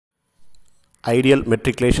Ideal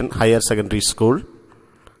Matriculation Higher Secondary School.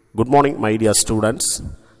 Good morning, my dear students.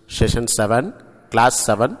 Session 7, Class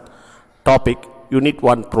 7, Topic Unit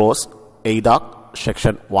 1 Prose, Eidgah,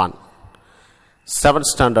 Section 1. 7th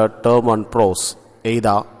Standard Term 1 Prose,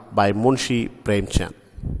 Eidgah by Munshi Premchand.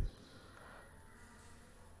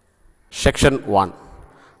 Section 1.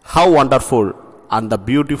 How wonderful and the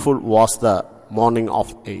beautiful was the morning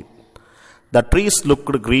of Eid. The trees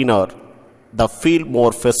looked greener, the field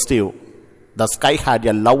more festive, the sky had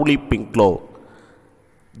a lovely pink glow.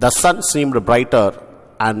 The sun seemed brighter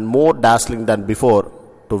and more dazzling than before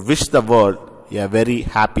to wish the world a very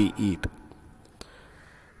happy Eid.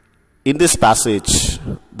 In this passage,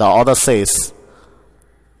 the author says,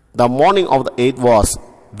 the morning of the Eid was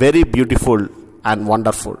very beautiful and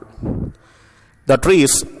wonderful. The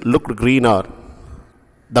trees looked greener.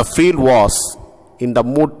 The field was in the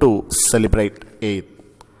mood to celebrate Eid.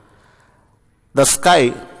 The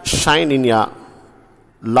sky shined in a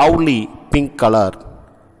lovely pink color.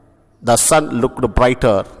 The sun looked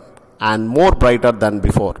brighter and more brighter than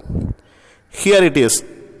before. Here it is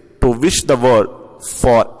to wish the world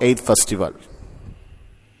for Eid festival.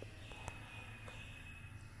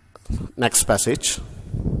 Next passage.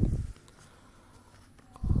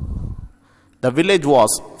 The village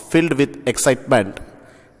was filled with excitement.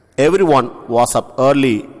 Everyone was up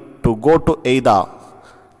early to go to Eidgah.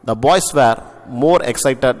 The boys were more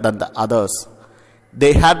excited than the others.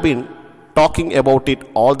 They had been talking about it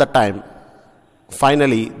all the time.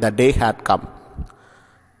 Finally, the day had come.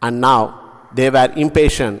 And now they were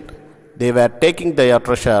impatient. They were taking their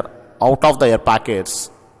treasure out of their pockets,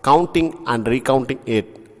 counting and recounting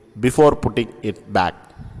it before putting it back.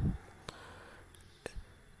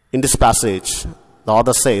 In this passage, the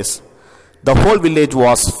author says, the whole village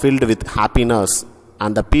was filled with happiness,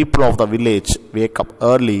 and the people of the village wake up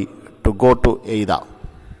early to go to Eidgah.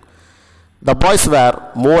 The boys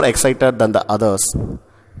were more excited than the others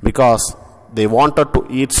because they wanted to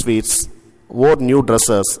eat sweets, wore new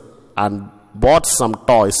dresses, and bought some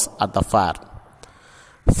toys at the fair.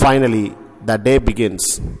 Finally, the day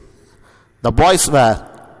begins. The boys were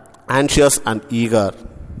anxious and eager.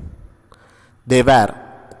 They were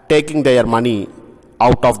taking their money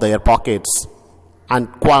out of their pockets and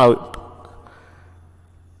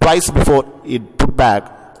twice before it put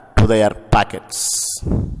back to their pockets.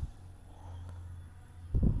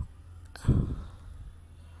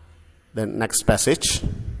 Then next passage.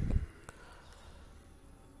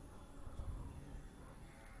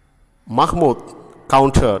 Mahmud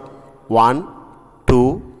counted 1,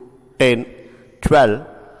 2, 10, 12.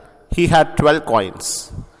 He had 12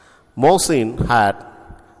 coins. Mohsin had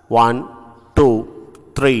 1, 2,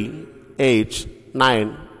 3, 8,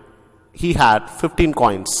 9. He had 15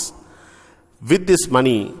 coins. With this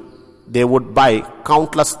money, they would buy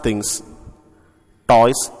countless things: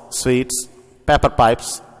 toys, sweets, paper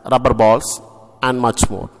pipes, rubber balls, and much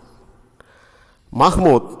more.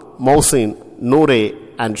 Mahmud, Mohsin, Noore,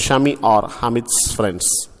 and Shami are Hamid's friends.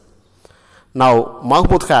 Now,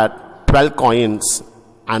 Mahmud had 12 coins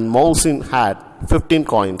and Mohsin had 15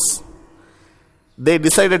 coins. They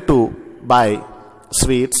decided to buy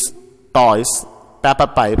sweets, toys, paper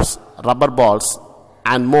pipes, rubber balls,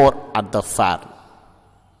 and more at the fair.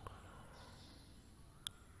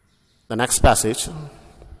 The next passage.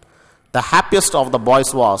 The happiest of the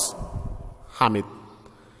boys was Hamid.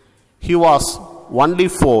 He was only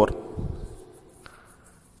 4,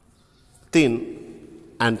 thin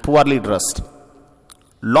and poorly dressed.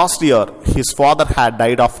 Last year, his father had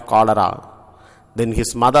died of cholera. Then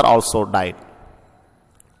his mother also died.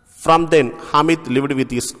 From then, Hamid lived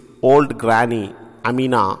with his old granny,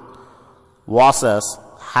 Amina, was as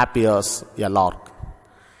happy as a lark.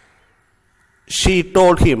 She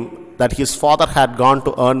told him that his father had gone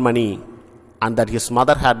to earn money and that his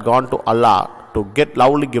mother had gone to Allah to get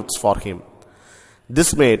lovely gifts for him.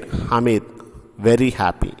 This made Hamid very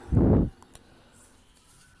happy.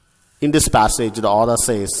 In this passage, the author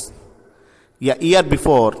says, a year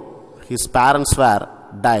before his parents were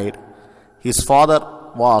died, his father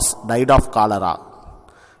was died of cholera.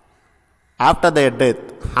 After their death,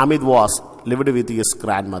 Hamid was lived with his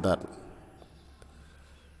grandmother.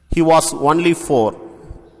 He was only 4.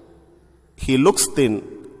 He looks thin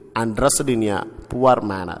and dressed in a poor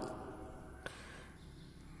manner.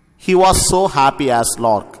 He was so happy as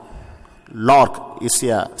lark. Lark is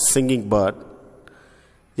a singing bird.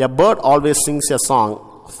 A bird always sings a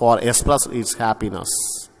song for express its happiness.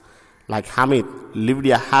 Like Hamid lived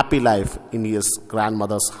a happy life in his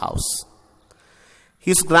grandmother's house.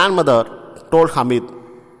 His grandmother told Hamid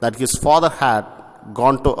that his father had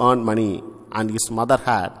gone to earn money and his mother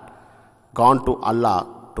had gone to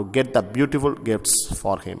Allah to get the beautiful gifts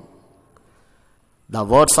for him. The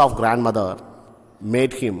words of grandmother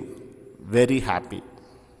made him very happy.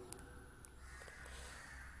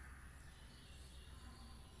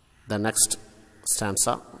 The next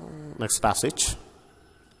stanza, next passage.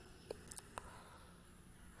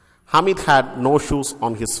 Hamid had no shoes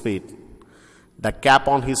on his feet. The cap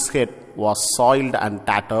on his head was soiled and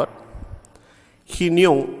tattered. He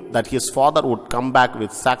knew that his father would come back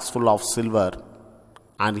with sacks full of silver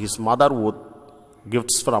and his mother with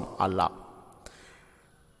gifts from Allah.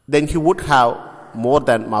 Then he would have more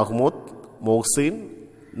than Mahmud, Mohsin,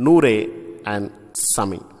 Noore and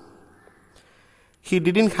Sami. He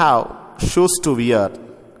didn't have shoes to wear.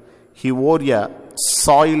 He wore a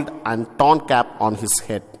soiled and torn cap on his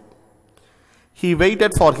head. He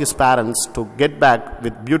waited for his parents to get back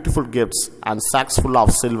with beautiful gifts and sacks full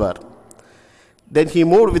of silver. Then he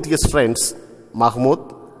moved with his friends Mahmud,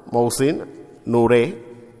 Mohsin, Noore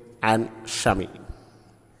and Shami.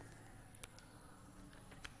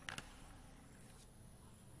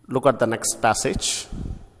 Look at the next passage.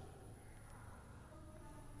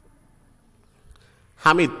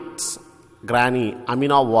 Hamid's granny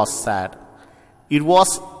Amina was sad. It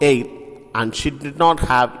was Eid and she did not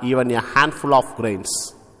have even a handful of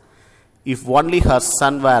grains. If only her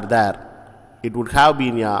son were there, it would have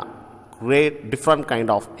been a great different kind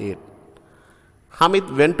of Eid. Hamid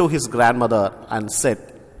went to his grandmother and said,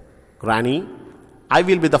 "Granny, I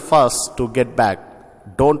will be the first to get back.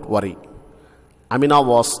 Don't worry." Amina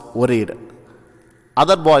was worried.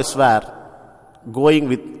 Other boys were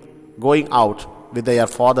going out with their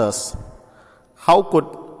fathers. How could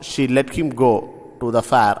she let him go to the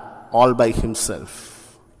fair all by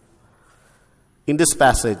himself? In this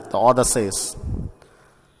passage, the author says,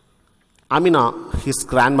 Amina, his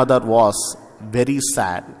grandmother, was very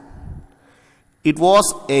sad. It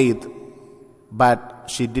was Eid, but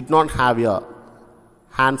she did not have a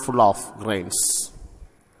handful of grains.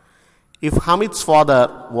 If Hamid's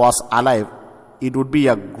father was alive, it would be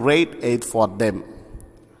a great Eid for them.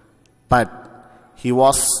 But he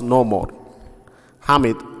was no more.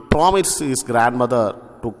 Hamid promised his grandmother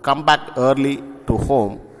to come back early to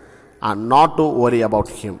home and not to worry about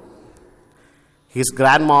him. His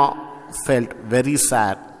grandma felt very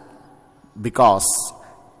sad because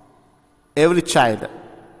every child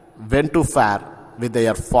went to fair with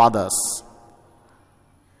their fathers.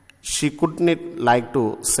 She couldn't like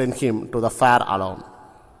to send him to the fair alone.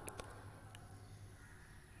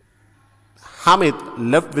 Hamid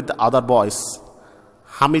left with the other boys.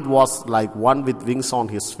 Hamid was like one with wings on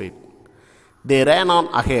his feet. They ran on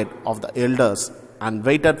ahead of the elders and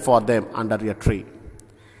waited for them under a tree.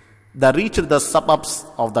 They reached the suburbs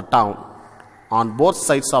of the town. On both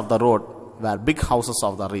sides of the road were big houses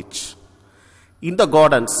of the rich. In the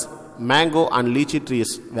gardens, mango and lychee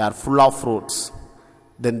trees were full of fruits.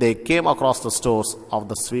 Then they came across the stores of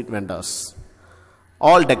the sweet vendors,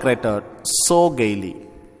 all decorated so gaily.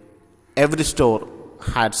 Every store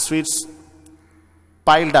had sweets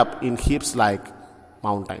piled up in heaps like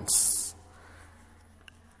mountains.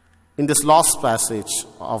 In this last passage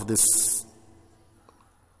of this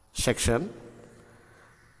section,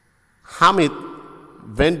 Hamid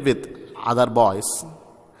went with other boys.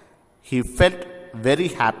 He felt very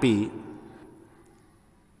happy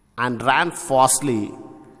and ran fastly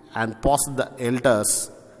and passed the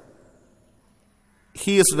elders.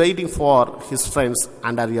 He is waiting for his friends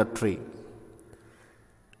under a tree.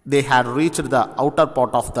 They had reached the outer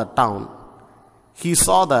part of the town. He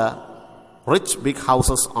saw the rich big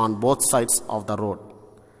houses on both sides of the road.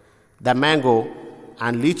 The mango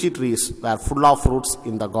and lychee trees were full of fruits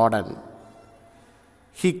in the garden.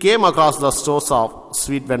 He came across the stores of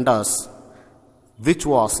sweet vendors, which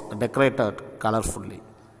was decorated colorfully.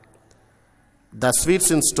 The sweets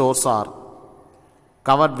in stores are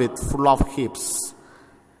covered with full of heaps.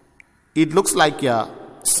 It looks like a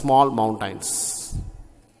small mountains.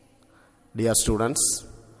 Dear students,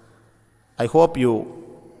 I hope you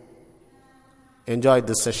enjoyed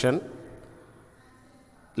this session.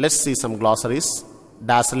 Let's see some glossaries.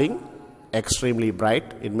 Dazzling, extremely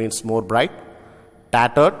bright, it means more bright.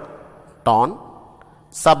 Tattered, torn.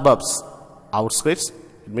 Suburbs, outskirts,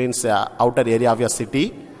 it means outer area of your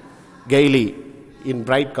city. Gaily, in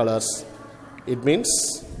bright colors, it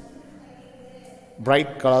means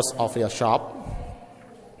bright colors of your shop.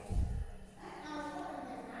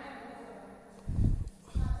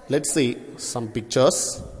 Let's see some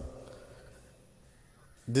pictures.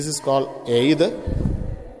 This is called Eid,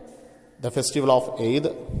 the festival of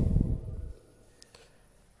Eid.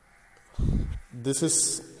 This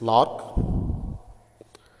is lark.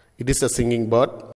 It is a singing bird.